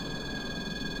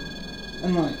 dude?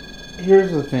 And like,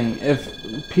 here's the thing. If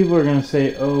people are gonna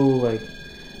say, oh, like,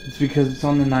 it's because it's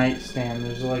on the nightstand,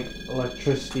 there's like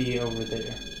electricity over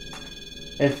there.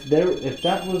 If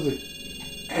that was the...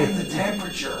 And the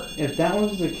temperature. If that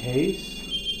was the case,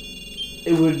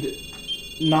 it would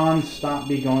non-stop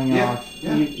be going off.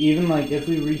 Yeah. Even like if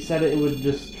we reset it, it would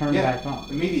just turn back on.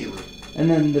 Immediately. And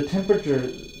then the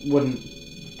temperature wouldn't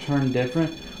turn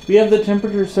different. We have the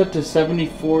temperature set to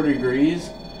 74 degrees,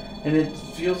 and it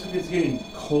feels like it's getting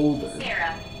colder.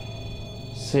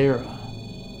 Sarah.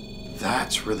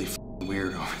 That's really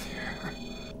weird over there.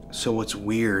 So what's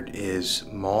weird is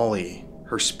Molly,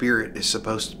 her spirit is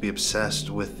supposed to be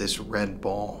obsessed with this red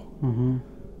ball. Mm-hmm.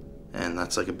 And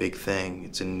that's like a big thing.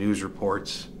 It's in news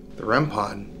reports. The REM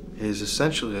pod is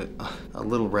essentially a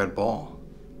little red ball.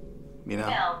 You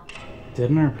know?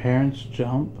 Didn't her parents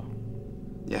jump?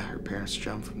 Yeah, her parents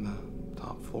jumped from the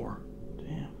top floor.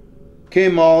 Damn. Okay,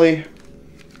 Molly.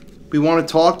 We want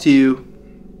to talk to you.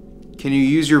 Can you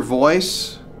use your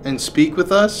voice and speak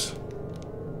with us?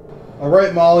 All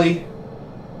right, Molly.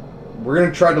 We're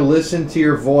going to try to listen to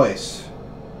your voice.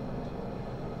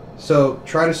 So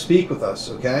try to speak with us,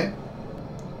 okay?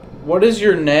 What is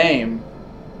your name?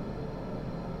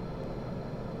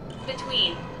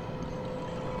 Between.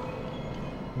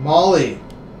 Molly.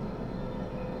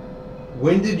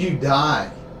 When did you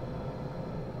die?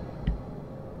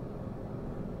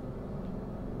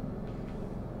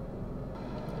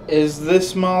 Is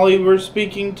this Molly we're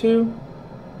speaking to?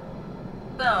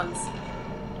 Bones.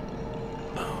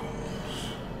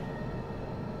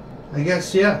 I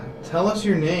guess, yeah. Tell us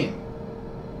your name.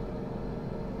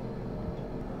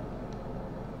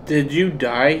 Did you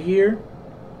die here?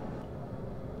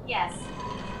 Yes.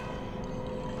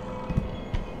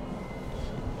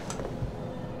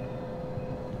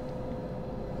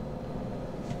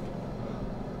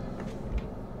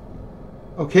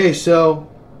 Okay, so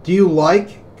do you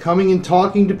like coming and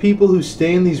talking to people who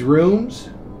stay in these rooms?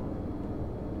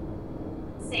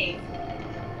 Safe.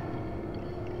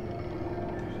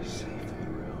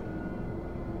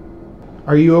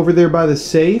 Are you over there by the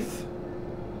safe?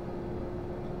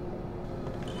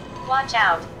 Watch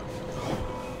out.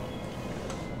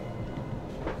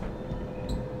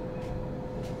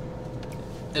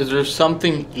 Is there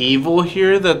something evil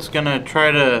here that's gonna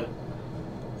try to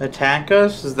attack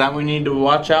us? Is that what we need to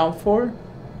watch out for?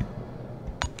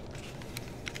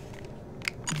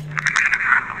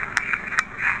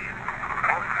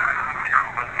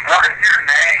 What is your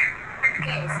name?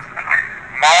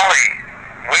 Molly,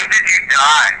 when did you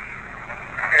die?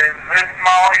 Is this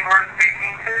Molly we're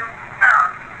speaking to?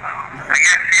 I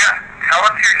guess, yeah. Tell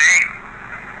us your name.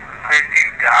 Did you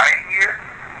die here?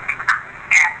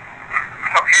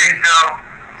 Okay, so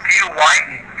do you like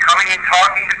coming and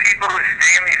talking to people who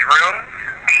stay in these rooms?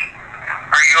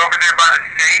 Are you over there by the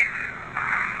safe?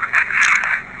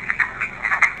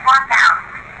 Watch out.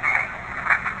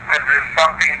 Is there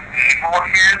something evil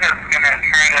here that's going to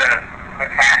try to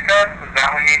attack us? Is that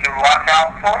what we need to watch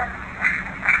out for?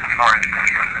 Sorry.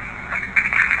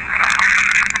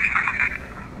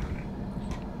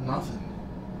 Nothing.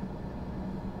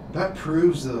 That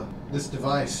proves this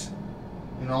device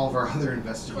in all of our other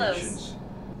investigations.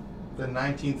 The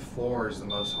 19th floor is the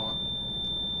most haunted.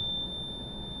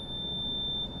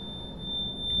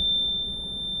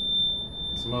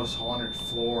 It's the most haunted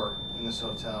floor in this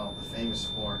hotel, the famous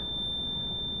floor.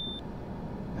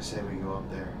 I say we go up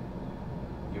there.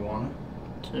 You wanna?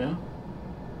 Yeah.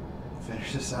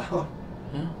 Finish this out?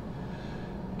 Yeah.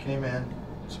 Okay, man.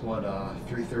 It's what,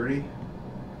 3:30?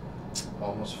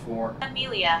 Almost 4.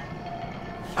 Amelia.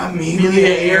 Amelia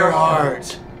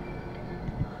Earhart!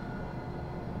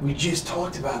 We just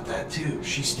talked about that too.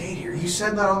 She stayed here. You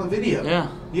said that on the video. Yeah.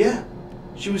 Yeah.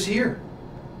 She was here.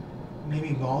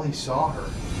 Maybe Molly saw her.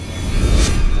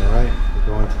 Alright, we're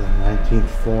going to the 19th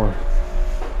floor.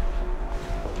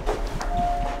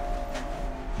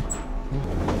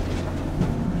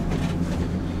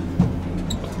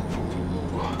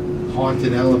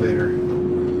 Haunted elevator.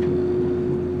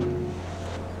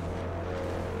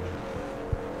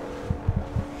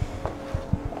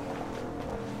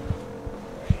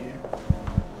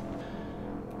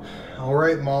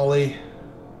 Alright, Molly.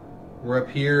 We're up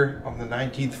here on the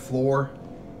 19th floor.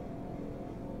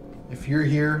 If you're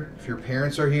here, if your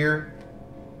parents are here,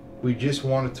 we just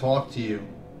want to talk to you.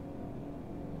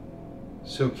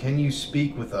 So can you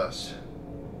speak with us?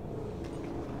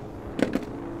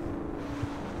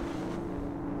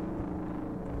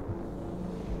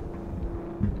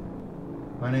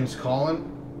 My name's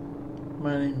Colin.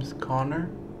 My name's Connor.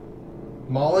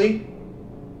 Molly?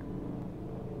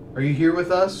 Are you here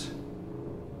with us?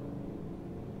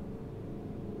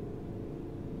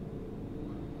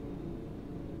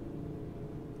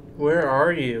 Where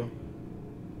are you?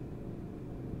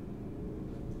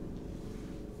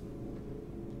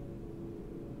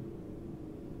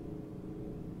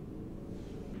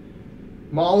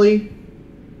 Molly,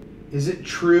 is it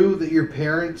true that your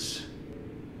parents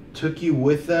took you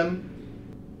with them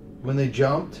when they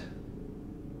jumped?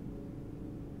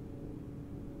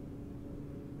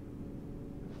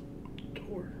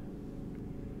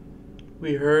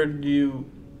 We heard you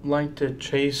like to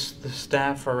chase the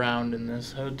staff around in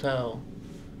this hotel.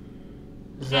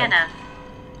 Anna.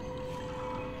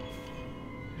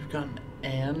 You've gotten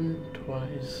Ann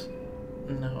twice.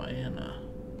 No, Anna.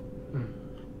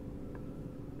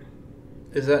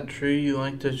 Is that true? You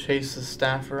like to chase the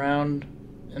staff around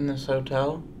in this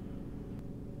hotel?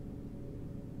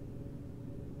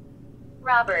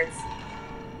 Roberts.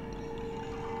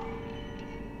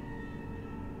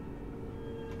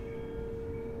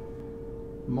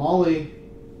 Molly,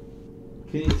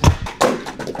 can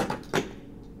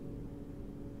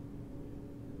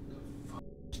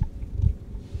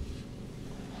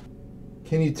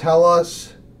you tell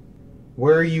us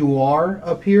where you are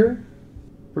up here?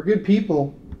 We're good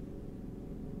people.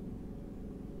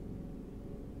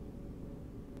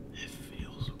 It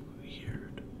feels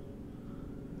weird.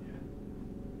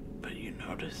 But you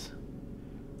notice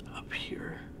up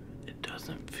here, it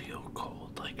doesn't feel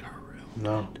cold like our room.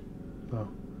 No. No.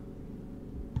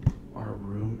 Our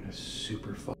room is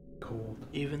super fucking cold.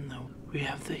 Even though we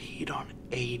have the heat on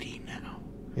 80 now.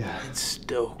 Yeah. It's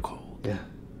still cold. Yeah.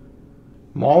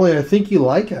 Molly, I think you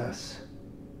like us.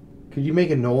 Could you make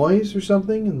a noise or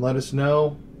something and let us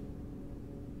know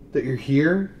that you're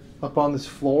here up on this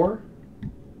floor?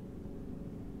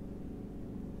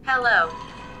 Hello.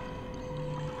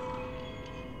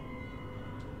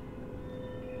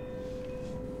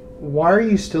 Why are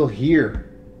you still here?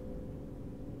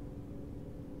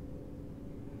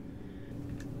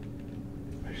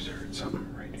 I just heard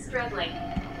something right here. Stradley.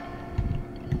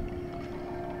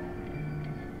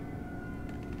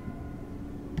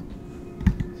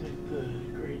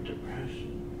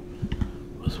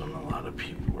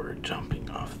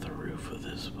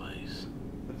 place.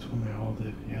 That's when they all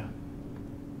did, yeah.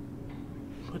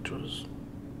 Which was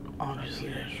obviously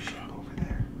over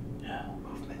there. Yeah.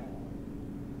 Movement.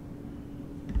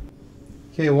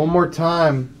 Okay, one more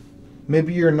time.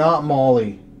 Maybe you're not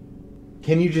Molly.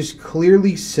 Can you just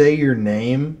clearly say your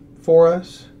name for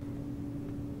us?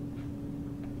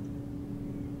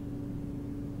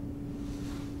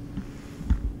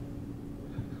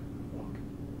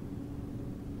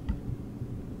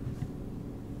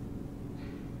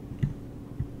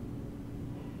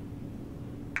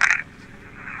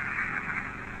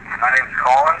 My name's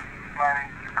Colin. My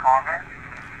name's Connor.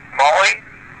 Molly,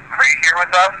 are you here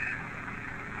with us?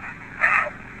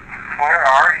 Where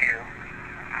are you?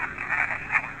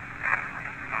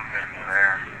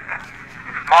 There.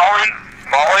 Molly,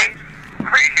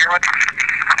 are you here with us?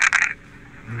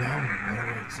 No,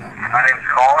 it's not My name's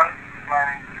Colin. My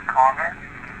name's Connor.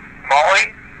 Molly,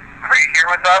 are you here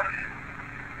with us?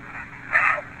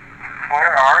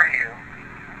 Where are you?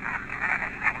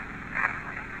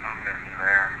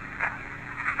 There.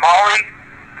 Molly,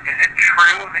 is it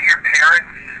true that your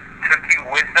parents took you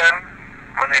with them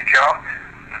when they jumped?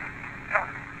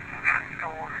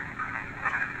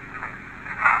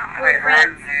 They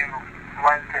heard you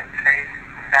like to chase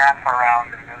staff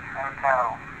around in this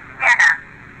hotel. Yeah.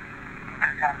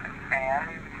 And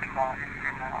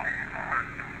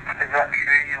is that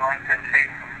true? You like to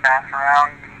chase staff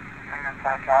around in this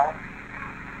hotel?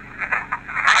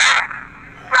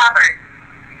 Robert.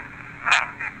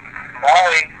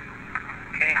 Molly,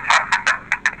 can you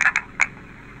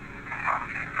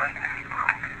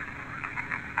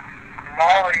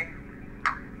Molly,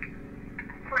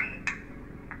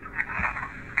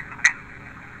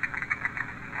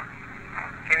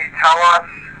 can you tell us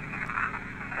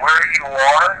where you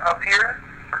are up here?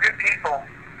 We're good people.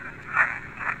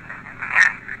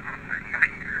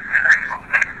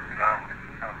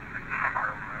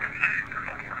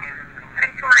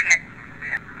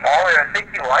 Molly, I think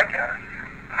you like us.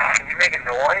 Can you make a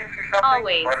noise or something?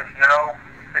 Always. Let us know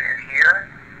that you're here,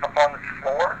 up on this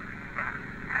floor.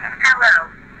 Hello.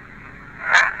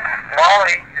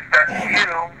 Molly, if that's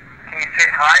you, can you say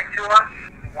hi to us?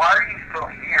 Why are you still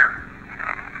here?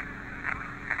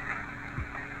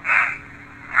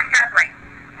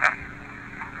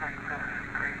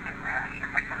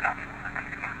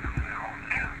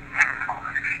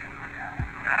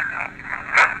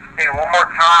 Hey, one more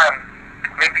time.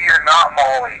 Maybe you're not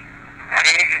Molly. Can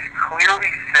you just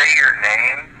clearly say your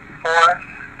name for us?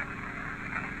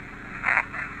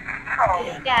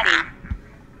 Oh, Daddy.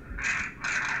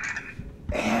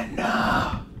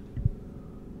 Anna.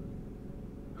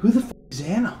 Who the f is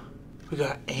Anna? We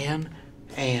got Anna,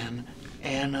 and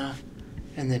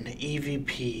then the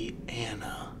EVP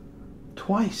Anna.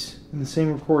 Twice in the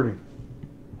same recording.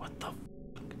 What the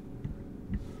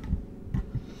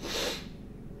f?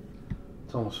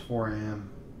 It's almost 4 a.m.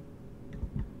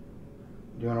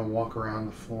 Do you want to walk around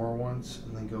the floor once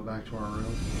and then go back to our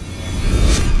room?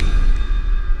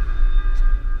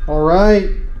 All right.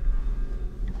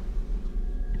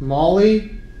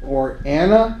 Molly or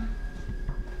Anna?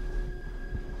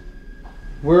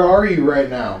 Where are you right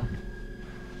now?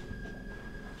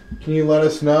 Can you let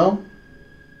us know?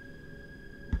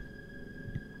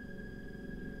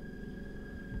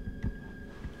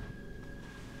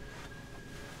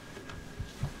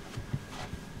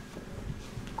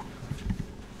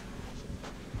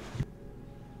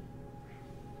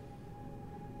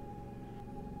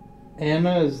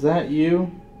 Anna, is that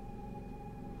you?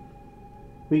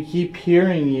 We keep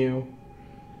hearing you,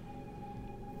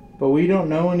 but we don't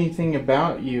know anything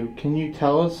about you. Can you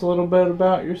tell us a little bit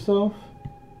about yourself?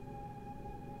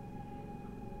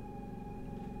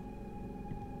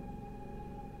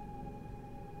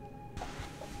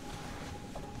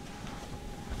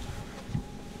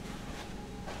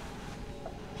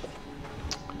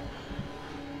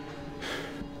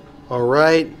 All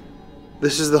right.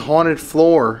 This is the haunted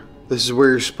floor. This is where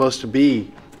you're supposed to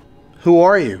be. Who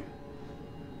are you?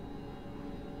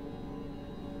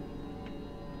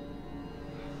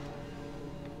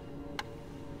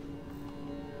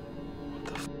 What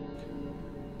the f?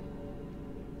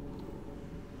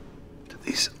 Did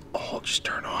these all just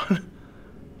turn on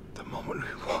the moment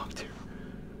we walked here?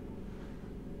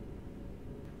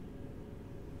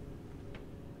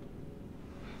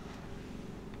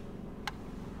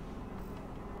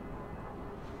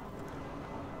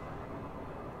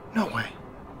 No way.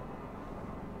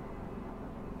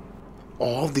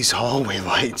 All of these hallway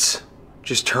lights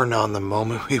just turned on the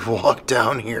moment we walked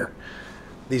down here.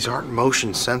 These aren't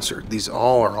motion censored. These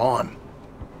all are on.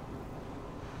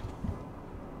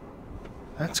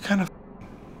 That's kind of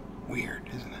weird,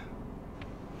 isn't it?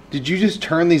 Did you just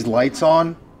turn these lights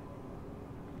on?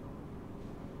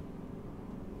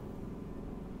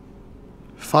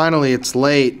 Finally, it's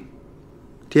late.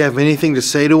 Do you have anything to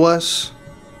say to us?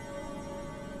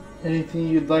 Anything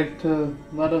you'd like to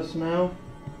let us know?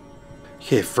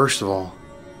 Okay, first of all,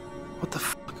 what the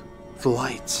fuck? The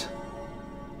lights.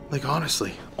 Like,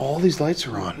 honestly, all these lights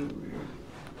are on.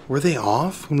 Were they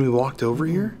off when we walked over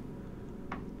here?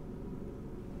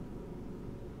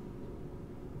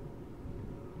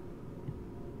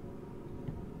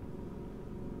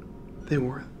 They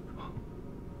were.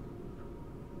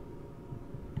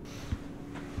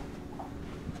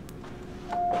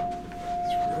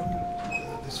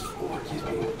 This floor keeps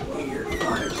being weird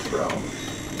vibes, bro.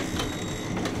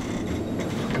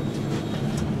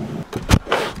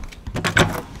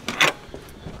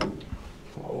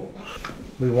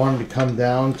 We wanted to come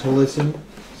down to listen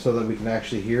so that we can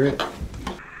actually hear it.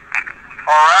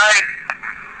 Alright.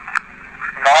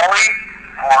 Molly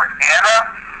or Anna?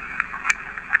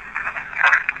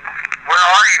 Where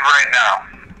are you right now?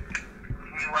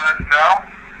 Can you let us know?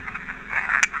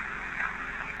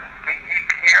 We keep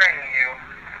hearing you,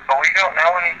 but we don't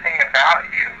know anything about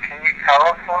you. Can you tell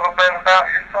us a little bit about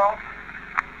yourself?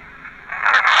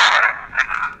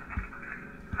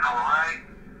 Alright.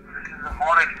 This is a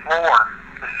haunted floor.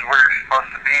 This is where you're supposed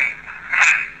to be.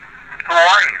 Who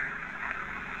are you?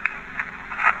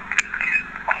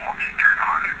 Oh, just turn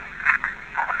on.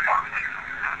 Oh, fuck you.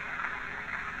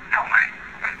 No way.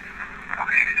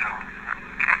 Okay, so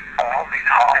all these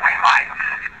hallway lights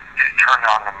just turn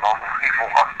on the moment people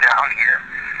walk down here.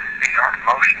 These aren't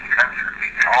motion sensors.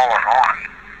 These all are on.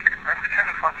 That's kind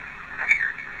of fucking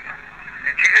weird.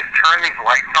 Did you just turn these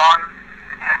lights on?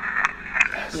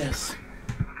 Yes.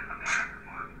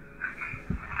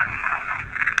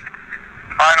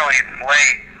 Finally, it's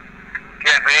late. Do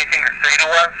you have anything to say to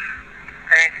us?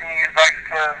 Anything you'd like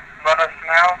to let us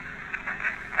know?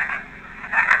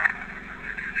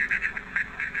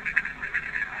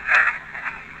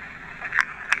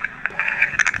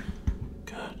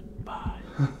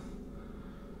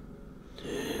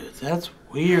 Dude, that's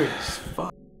weird as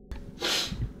fuck.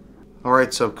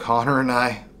 Alright, so Connor and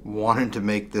I wanted to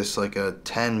make this like a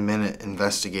 10-minute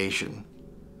investigation.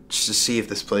 Just to see if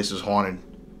this place is haunted.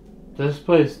 This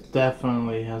place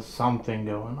definitely has something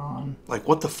going on. Like,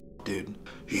 what the f, dude?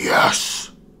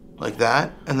 Yes! Like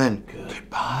that, and then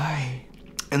goodbye.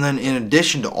 And then in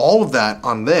addition to all of that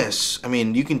on this, I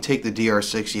mean, you can take the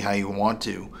DR60 how you want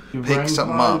to. Your Pick REM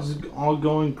something up. pod's all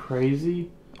going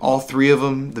crazy. All three of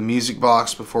them, the music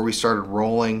box before we started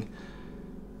rolling,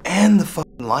 and the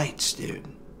fucking lights, dude.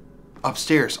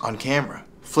 Upstairs on camera,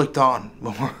 flicked on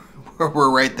when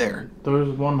we're right there. There's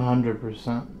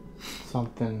 100%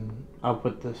 something up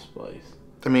with this place.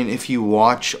 I mean, if you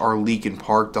watch our Leakin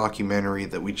Park documentary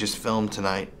that we just filmed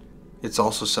tonight, it's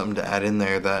also something to add in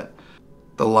there that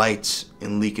the lights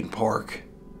in Leakin Park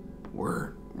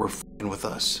were f***ing with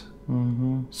us.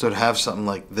 Mm-hmm. So to have something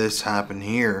like this happen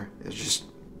here is just,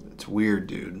 it's weird,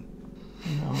 dude.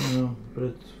 I don't know, but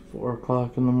it's 4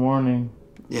 o'clock in the morning.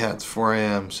 Yeah, it's 4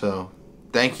 a.m. So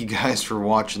thank you guys for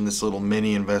watching this little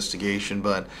mini investigation,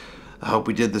 but I hope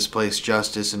we did this place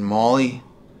justice. And Molly,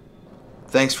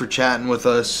 thanks for chatting with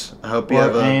us. I hope you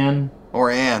have a... Ann. Or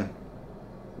Ann.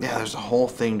 Yeah, there's a whole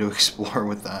thing to explore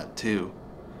with that, too.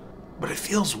 But it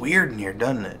feels weird in here,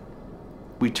 doesn't it?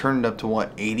 We turned it up to,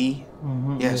 what, 80?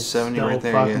 Mm-hmm. Yeah, It's 70 still right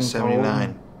there. Yeah, fucking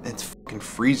 79. cold. It's fucking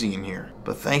freezing in here.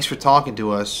 But thanks for talking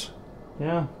to us.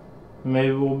 Yeah.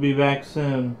 Maybe we'll be back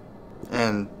soon.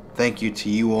 And thank you to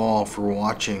you all for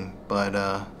watching.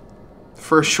 But,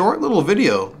 for a short little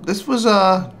video, this was,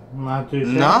 not too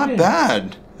shabby. Not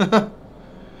bad. But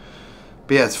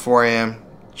yeah, it's 4 a.m.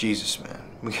 Jesus, man.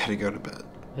 We gotta go to bed.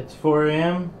 It's 4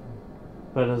 a.m.,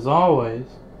 but as always,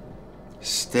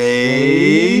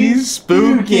 stay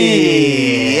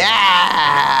spooky.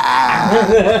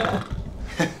 Yeah!